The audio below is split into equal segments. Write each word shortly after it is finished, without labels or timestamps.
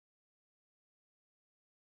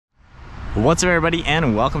What's up everybody,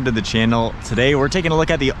 and welcome to the channel. Today we're taking a look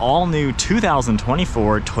at the all-new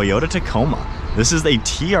 2024 Toyota Tacoma. This is a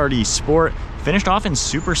TRD Sport, finished off in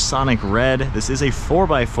Supersonic red. This is a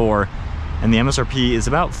 4x4 and the MSRP is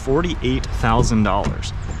about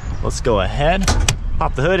 $48,000. Let's go ahead,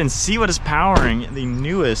 pop the hood and see what is powering the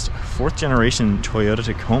newest 4th generation Toyota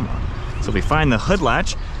Tacoma. So we find the hood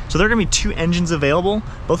latch. So there are gonna be two engines available.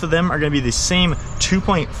 Both of them are gonna be the same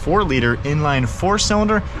 2.4 liter inline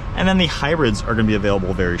 4-cylinder, and then the hybrids are gonna be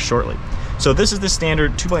available very shortly. So this is the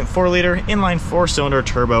standard 2.4 liter inline 4-cylinder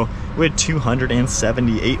turbo with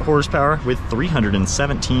 278 horsepower with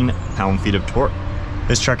 317 pound-feet of torque.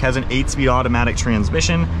 This truck has an 8-speed automatic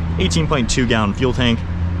transmission, 18.2 gallon fuel tank,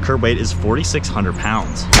 curb weight is 4,600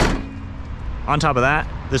 pounds. On top of that,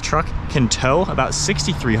 this truck can tow about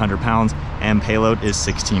 6,300 pounds and payload is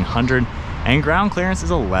 1,600 and ground clearance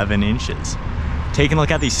is 11 inches. Taking a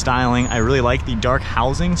look at the styling, I really like the dark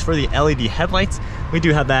housings for the LED headlights. We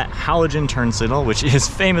do have that halogen turn signal, which is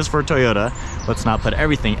famous for Toyota. Let's not put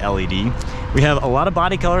everything LED. We have a lot of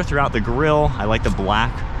body color throughout the grille. I like the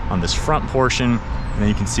black on this front portion. And then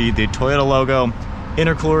you can see the Toyota logo.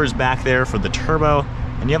 Intercooler is back there for the turbo.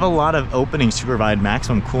 And you have a lot of openings to provide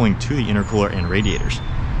maximum cooling to the intercooler and radiators.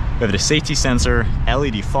 We have a safety sensor,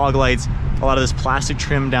 LED fog lights, a lot of this plastic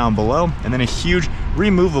trim down below, and then a huge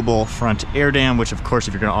removable front air dam, which of course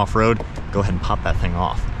if you're gonna off-road, go ahead and pop that thing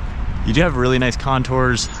off. You do have really nice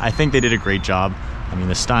contours. I think they did a great job. I mean,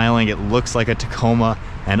 the styling, it looks like a Tacoma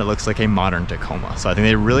and it looks like a modern Tacoma. So I think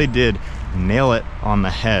they really did nail it on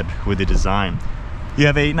the head with the design. You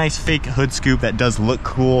have a nice fake hood scoop that does look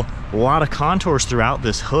cool. A lot of contours throughout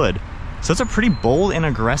this hood. So it's a pretty bold and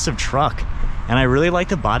aggressive truck. And I really like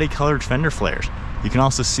the body colored fender flares. You can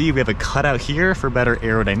also see we have a cutout here for better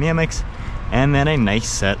aerodynamics and then a nice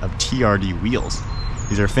set of TRD wheels.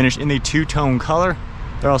 These are finished in the two-tone color.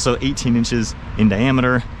 They're also 18 inches in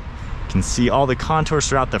diameter. You can see all the contours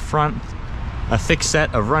throughout the front. A thick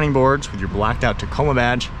set of running boards with your blacked out Tacoma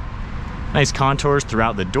badge. Nice contours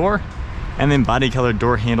throughout the door. And then body colored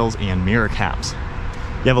door handles and mirror caps.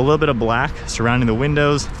 You have a little bit of black surrounding the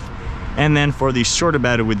windows. And then for the shorter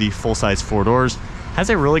bed with the full-size 4 doors, has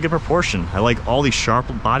a really good proportion. I like all these sharp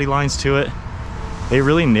body lines to it. They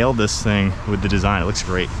really nailed this thing with the design. It looks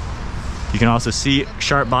great. You can also see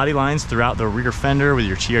sharp body lines throughout the rear fender with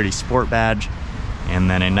your TRD Sport badge. And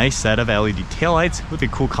then a nice set of LED taillights with a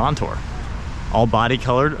cool contour. All body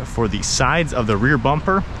colored for the sides of the rear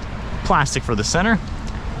bumper, plastic for the center.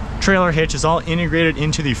 Trailer hitch is all integrated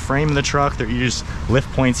into the frame of the truck. There are just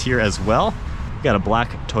lift points here as well. You got a black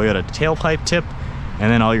Toyota tailpipe tip,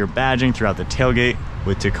 and then all your badging throughout the tailgate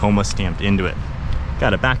with Tacoma stamped into it.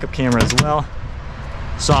 Got a backup camera as well.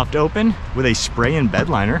 Soft open with a spray and bed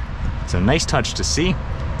liner. It's a nice touch to see.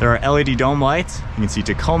 There are LED dome lights. You can see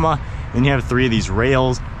Tacoma. Then you have 3 of these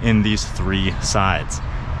rails in these 3 sides.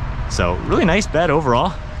 So really nice bed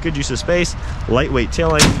overall. Good use of space. Lightweight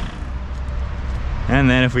taillight. And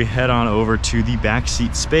then if we head on over to the back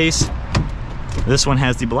seat space, this one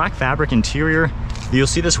has the black fabric interior. You'll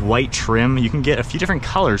see this white trim. You can get a few different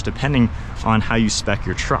colors depending on how you spec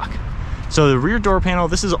your truck. So the rear door panel,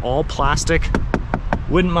 this is all plastic.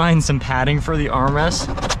 Wouldn't mind some padding for the armrest.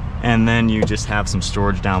 And then you just have some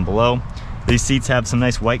storage down below. These seats have some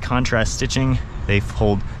nice white contrast stitching. They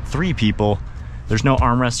hold 3 people. There's no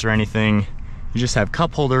armrest or anything. You just have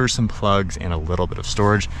cup holders, some plugs, and a little bit of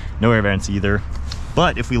storage. No air vents either.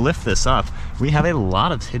 But if we lift this up, we have a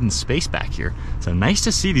lot of hidden space back here. So nice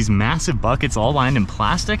to see these massive buckets all lined in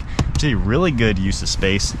plastic, which is a really good use of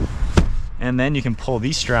space. And then you can pull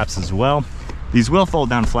these straps as well. These will fold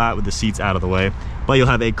down flat with the seats out of the way, but you'll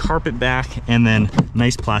have a carpet back and then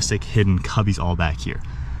nice plastic hidden cubbies all back here.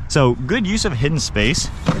 So good use of hidden space.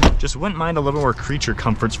 Just wouldn't mind a little more creature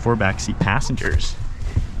comforts for backseat passengers.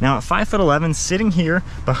 Now at 5'11", sitting here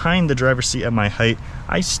behind the driver's seat at my height,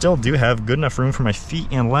 I still do have good enough room for my feet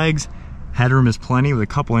and legs. Headroom is plenty with a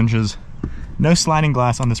couple inches. No sliding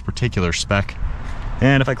glass on this particular spec.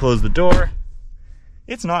 And if I close the door,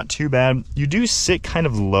 it's not too bad. You do sit kind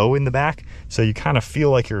of low in the back, so you kind of feel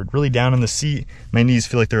like you're really down in the seat. My knees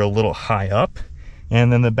feel like they're a little high up,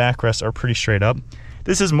 and then the backrests are pretty straight up.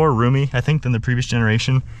 This is more roomy, I think, than the previous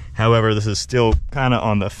generation. However, this is still kind of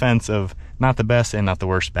on the fence of not the best and not the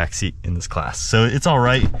worst back seat in this class. So it's all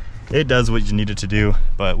right. It does what you need it to do,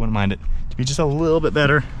 but wouldn't mind it to be just a little bit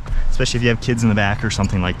better, especially if you have kids in the back or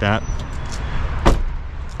something like that.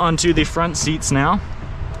 Onto the front seats now.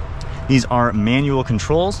 These are manual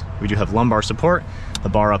controls. We do have lumbar support, the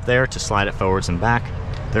bar up there to slide it forwards and back.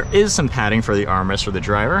 There is some padding for the armrest for the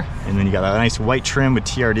driver, and then you got a nice white trim with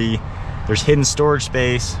TRD. There's hidden storage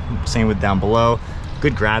space, same with down below.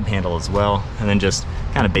 good grab handle as well, and then just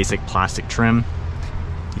kind of basic plastic trim.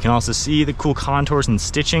 You can also see the cool contours and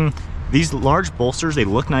stitching. These large bolsters, they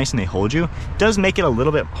look nice and they hold you. It does make it a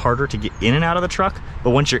little bit harder to get in and out of the truck, but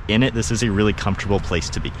once you're in it, this is a really comfortable place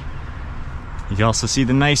to be. You can also see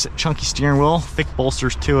the nice chunky steering wheel, thick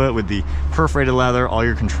bolsters to it with the perforated leather, all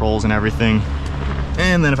your controls and everything.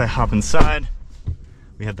 And then if I hop inside,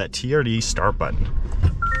 we have that TRD start button.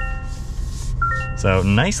 So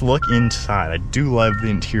nice look inside. I do love the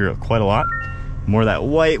interior quite a lot. More of that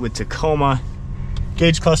white with Tacoma.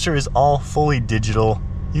 Gauge cluster is all fully digital.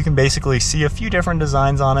 You can basically see a few different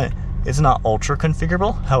designs on it. It's not ultra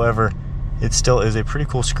configurable. However, it still is a pretty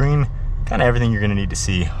cool screen. Kind of everything you're gonna need to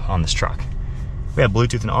see on this truck. We have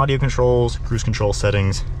Bluetooth and audio controls, cruise control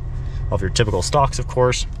settings, all of your typical stocks, of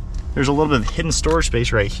course. There's a little bit of hidden storage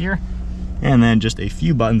space right here, and then just a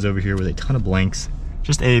few buttons over here with a ton of blanks.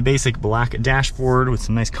 Just a basic black dashboard with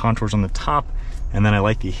some nice contours on the top, and then I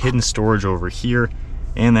like the hidden storage over here,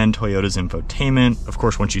 and then Toyota's infotainment. Of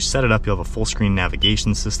course, once you set it up, you'll have a full screen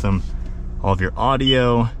navigation system, all of your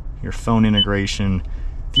audio, your phone integration,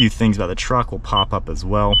 a few things about the truck will pop up as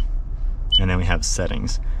well, and then we have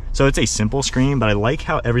settings. So it's a simple screen, but I like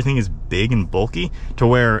how everything is big and bulky to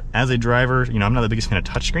where, as a driver, you know, I'm not the biggest fan of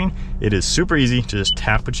touchscreen. It is super easy to just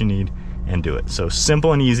tap what you need and do it. So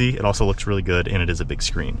simple and easy. It also looks really good, and it is a big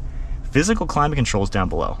screen. Physical climate controls down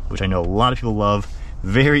below, which I know a lot of people love.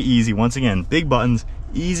 Very easy. Once again, big buttons,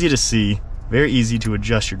 easy to see, very easy to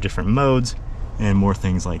adjust your different modes and more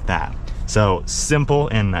things like that. So simple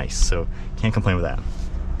and nice. So can't complain with that.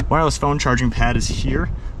 Wireless phone charging pad is here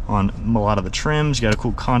on a lot of the trims. You got a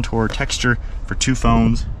cool contour texture for 2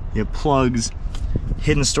 phones. You have plugs,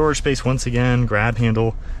 hidden storage space once again, grab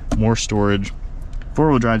handle, more storage.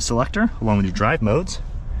 4-wheel drive selector along with your drive modes.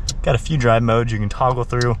 Got a few drive modes you can toggle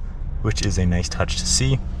through, which is a nice touch to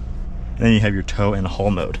see. And then you have your tow and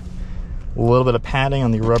haul mode. A little bit of padding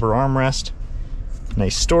on the rubber armrest,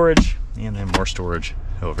 nice storage, and then more storage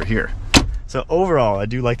over here. So overall, I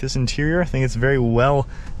do like this interior. I think it's very well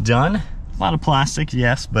done. A lot of plastic,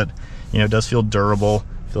 yes, but you know, it does feel durable.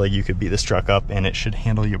 I feel like you could beat this truck up and it should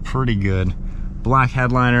handle you pretty good. Black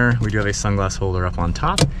headliner, we do have a sunglass holder up on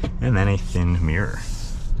top, and then a thin mirror.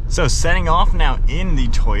 So setting off now in the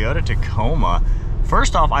Toyota Tacoma.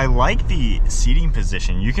 First off, I like the seating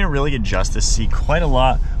position. You can really adjust this seat quite a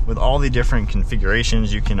lot with all the different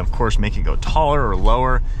configurations. You can, of course, make it go taller or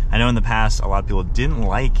lower. I know in the past, a lot of people didn't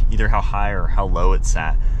like either how high or how low it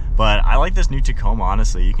sat. But I like this new Tacoma,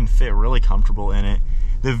 honestly. You can fit really comfortable in it.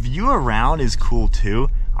 The view around is cool too.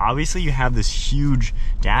 Obviously you have this huge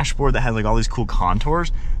dashboard that has like all these cool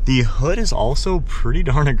contours. The hood is also pretty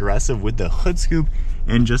darn aggressive with the hood scoop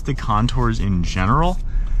and just the contours in general.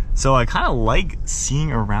 So I kind of like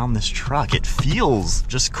seeing around this truck. It feels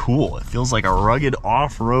just cool. It feels like a rugged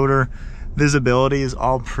off-roader. Visibility is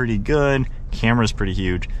all pretty good. Camera's pretty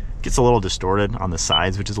huge. Gets a little distorted on the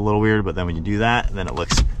sides, which is a little weird, but then when you do that, then it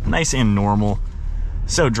looks nice and normal.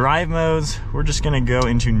 So drive modes, we're just gonna go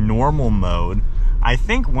into normal mode. I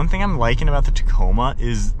think one thing I'm liking about the Tacoma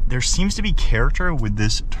is there seems to be character with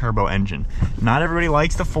this turbo engine. Not everybody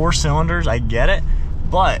likes the 4 cylinders, I get it,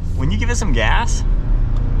 but when you give it some gas,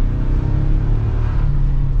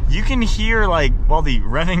 you can hear, like, while the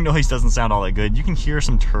revving noise doesn't sound all that good, you can hear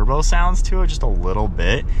some turbo sounds to it just a little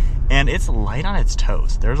bit, and it's light on its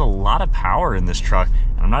toes. There's a lot of power in this truck,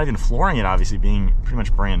 and I'm not even flooring it, obviously, being pretty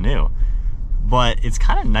much brand new. But it's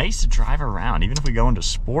kind of nice to drive around. Even if we go into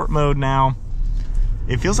sport mode now,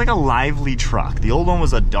 it feels like a lively truck. The old one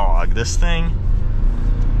was a dog. This thing,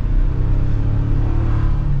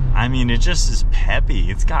 I mean, it just is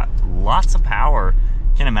peppy. It's got lots of power.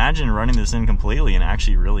 Can't imagine running this in completely and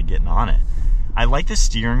actually really getting on it. I like the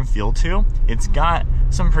steering feel too. It's got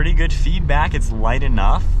some pretty good feedback. It's light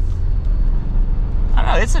enough. I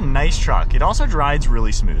don't know, it's a nice truck. It also rides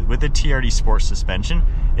really smooth with the TRD Sport suspension.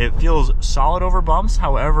 It feels solid over bumps,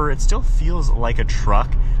 however, it still feels like a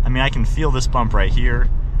truck. I mean, I can feel this bump right here.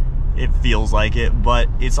 It feels like it, but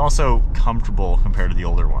it's also comfortable compared to the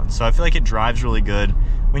older one. So I feel like it drives really good.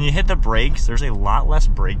 When you hit the brakes, there's a lot less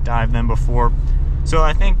brake dive than before. So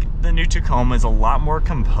I think the new Tacoma is a lot more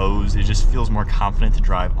composed. It just feels more confident to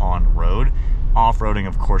drive on road. Off-roading,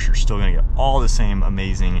 of course, you're still gonna get all the same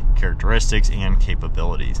amazing characteristics and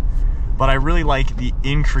capabilities. But I really like the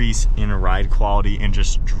increase in ride quality and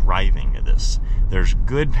just driving this. There's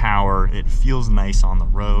good power, it feels nice on the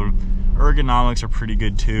road. Ergonomics are pretty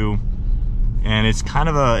good too. And it's kind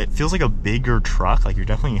of it feels like a bigger truck, like you're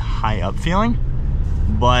definitely high up feeling,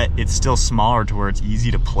 but it's still smaller to where it's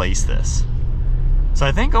easy to place this. So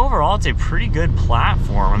I think overall it's a pretty good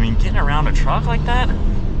platform. I mean, getting around a truck like that,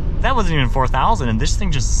 That wasn't even 4,000, and this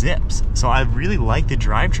thing just zips. So I really like the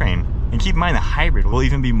drivetrain. And keep in mind, the hybrid will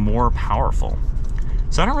even be more powerful.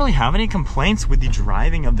 So I don't really have any complaints with the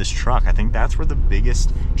driving of this truck. I think that's where the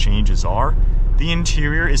biggest changes are. The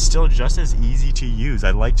interior is still just as easy to use.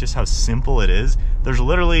 I like just how simple it is. There's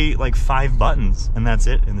literally like 5 buttons and that's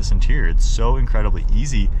it in this interior. It's so incredibly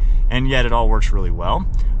easy, and yet it all works really well.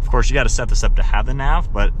 Of course, you got to set this up to have the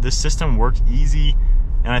nav, but this system works easy,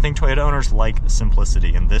 and I think Toyota owners like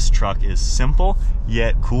simplicity, and this truck is simple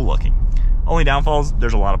yet cool looking. Only downfalls,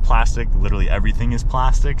 there's a lot of plastic. Literally everything is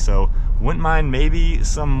plastic, so wouldn't mind maybe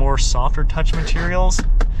some more softer touch materials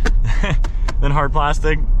than hard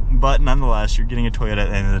plastic, but nonetheless, you're getting a Toyota at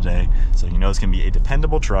the end of the day, so you know it's gonna be a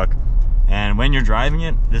dependable truck. And when you're driving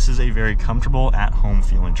it, this is a very comfortable, at-home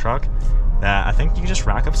feeling truck that I think you can just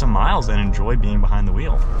rack up some miles and enjoy being behind the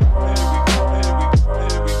wheel.